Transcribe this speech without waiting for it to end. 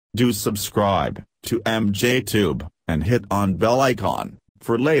Do subscribe to MJTube and hit on bell icon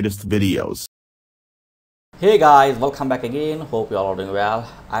for latest videos. Hey guys, welcome back again. Hope you all are doing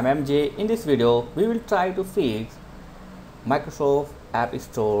well. I'm MJ. In this video, we will try to fix Microsoft App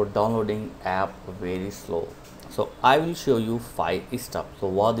Store downloading app very slow. So I will show you 5 steps. So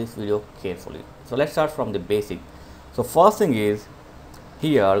watch this video carefully. So let's start from the basic. So first thing is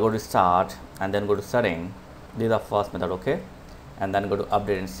here go to start and then go to setting. This is the first method, okay? And then go to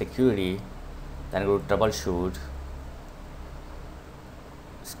update and security. Then go to troubleshoot.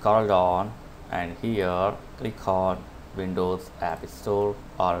 Scroll down and here click on Windows App Store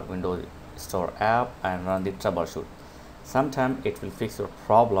or Windows Store app and run the troubleshoot. Sometime it will fix your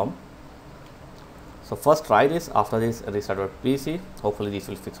problem. So first try this. After this, restart your PC. Hopefully this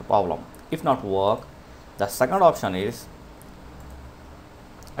will fix the problem. If not work, the second option is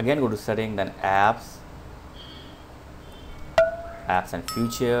again go to setting, then apps and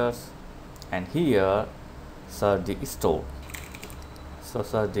features, and here search the store. So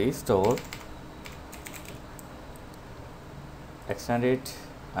search the store, extend it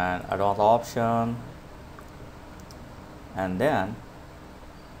and advanced option, and then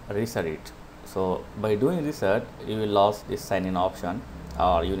reset it. So by doing reset, you will lose this sign in option,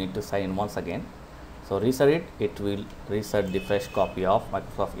 or you need to sign in once again. So reset it, it will reset the fresh copy of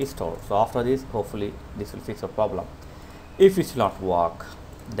Microsoft Store. So after this, hopefully this will fix your problem. If it will not work,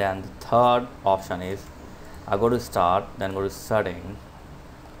 then the third option is I go to start, then go to setting,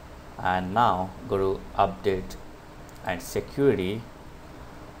 and now go to update and security,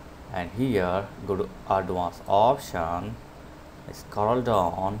 and here go to advanced option, scroll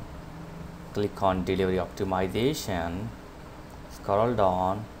down, click on delivery optimization, scroll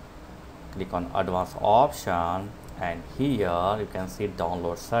down, click on advanced option, and here you can see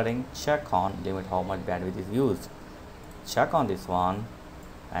download setting. Check on limit how much bandwidth is used. Check on this one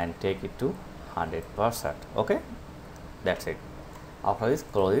and take it to 100%. okay, that's it. After this,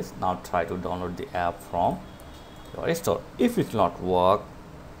 close this. Now try to download the app from your store. If it will not work,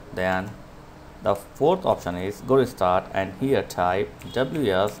 then the fourth option is go to start and here type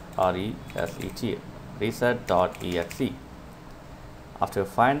wsreset reset.exe. After you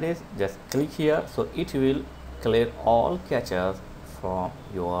find this, just click here, so it will clear all caches from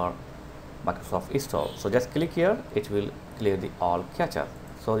your Microsoft Store. So just click here, it will clear the all caches.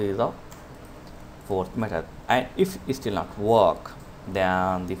 So this is the fourth method. And if it still not work,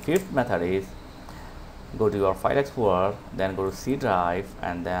 then the fifth method is go to your file explorer, then go to C drive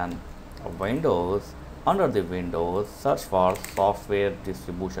and then Windows. Under the Windows, search for software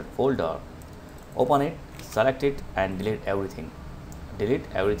distribution folder, open it, select it and delete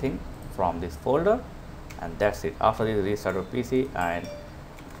everything from this folder, and that's it. After this, restart your PC and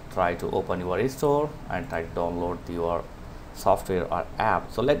try to open your store and try to download your software or app.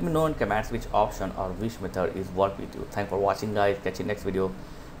 So let me know in comments which option or which method is work with you. Thanks for watching guys. Catch you next video.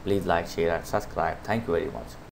 Please like, share and subscribe. Thank you very much.